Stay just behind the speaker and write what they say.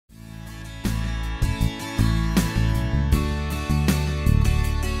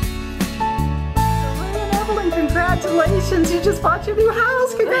Congratulations, you just bought your new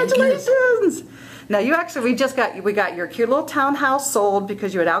house. Congratulations. Now you actually, we got your cute little townhouse sold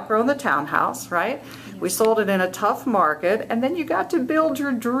because you had outgrown the townhouse, right? We sold it in a tough market, and then you got to build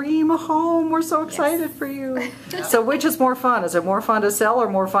your dream home. We're so excited for you. So which is more fun? Is it more fun to sell or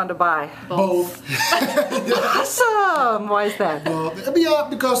more fun to buy? Both. Awesome. Why is that? Well, yeah,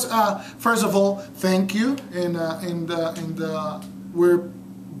 because first of all, thank you, and we're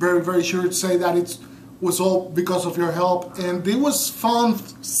very, very sure to say that it was all because of your help, and it was fun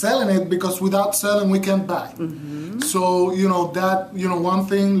selling it because without selling we can't buy. So that one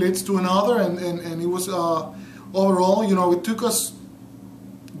thing leads to another, and it was overall it took us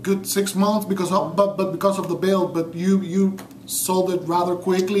good 6 months because of because of the build, but you sold it rather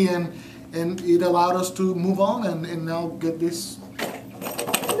quickly, and it allowed us to move on and now get this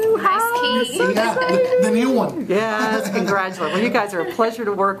Nice key. yeah, the new one. Yes, congratulations. Well, you guys are a pleasure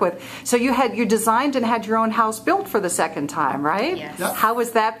to work with. So you designed and had your own house built for the second time, right? Yes. Yep. How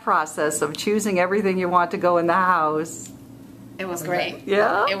was that process of choosing everything you want to go in the house? It was great.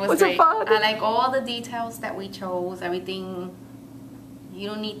 Yeah? It was Was great. it fun? I like all the details that we chose, everything. You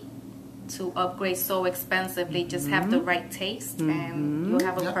don't need to upgrade so expensively, just have the right taste and you'll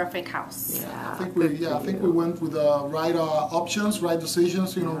have a perfect house. I think we went with the right options, right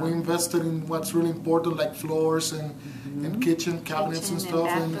decisions. We invested in what's really important, like floors and kitchen cabinets and stuff,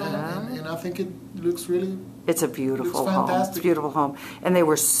 and I think it looks really. It's a beautiful home. Fantastic. It's a beautiful home. And they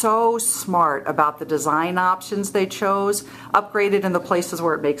were so smart about the design options they chose. Upgraded in the places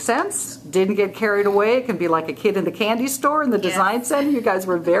where it makes sense. Didn't get carried away. It can be like a kid in the candy store in the design center. You guys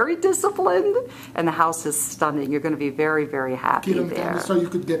were very disciplined. And the house is stunning. You're going to be very, very happy Kid in the there. candy store, you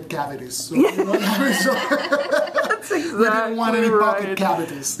could get cavities. So, That's exactly we didn't want any pocket right.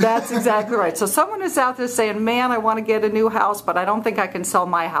 cavities. That's exactly right. So someone is out there saying, man, I want to get a new house, but I don't think I can sell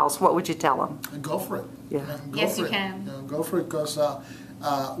my house. What would you tell them? Go for it. Yeah. Yes, you can. Go for it, because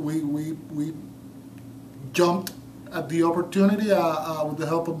we jumped at the opportunity with the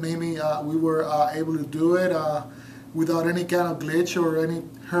help of Mimi. We were able to do it without any kind of glitch or any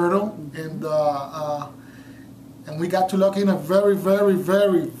hurdle, and we got to lock in a very, very,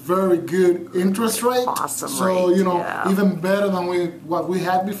 very, very good interest rate. Awesome. So rate. even better than what we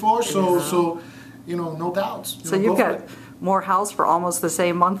had before. So no doubts. So you've got more house for almost the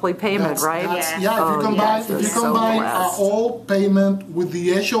same monthly payment, right? If you combine all payment with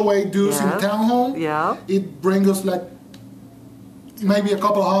the HOA dues in townhome, it brings us like maybe a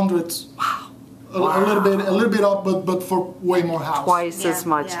couple of hundreds. Wow. A little bit up, but for way more house. Twice as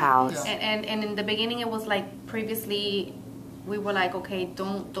much house. And in the beginning, it was like previously, we were like, okay,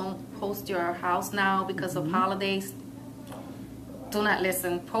 don't post your house now because of holidays. Do not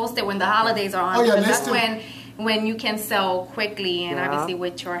listen. Post it when the holidays are on. Because that's when you can sell quickly, and obviously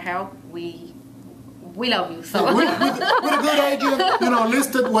with your help, we love you. So with a good agent,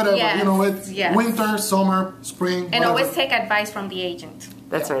 listed whatever. Yes, winter, summer, spring. And always take advice from the agent.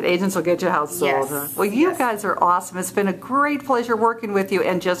 That's right. Agents will get your house sold. Yes. Huh? Well, you guys are awesome. It's been a great pleasure working with you.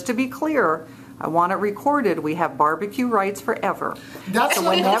 And just to be clear, I want it recorded. We have barbecue rights forever. So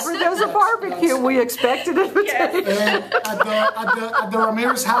whenever there's a barbecue, we expect an invitation. And at the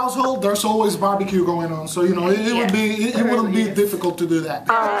Ramirez household, there's always barbecue going on. So it wouldn't be difficult to do that.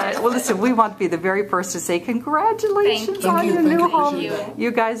 All right. Well, listen, we want to be the very first to say congratulations on your new home.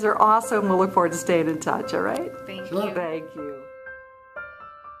 You guys are awesome. We'll look forward to staying in touch. All right. Thank you. Thank you.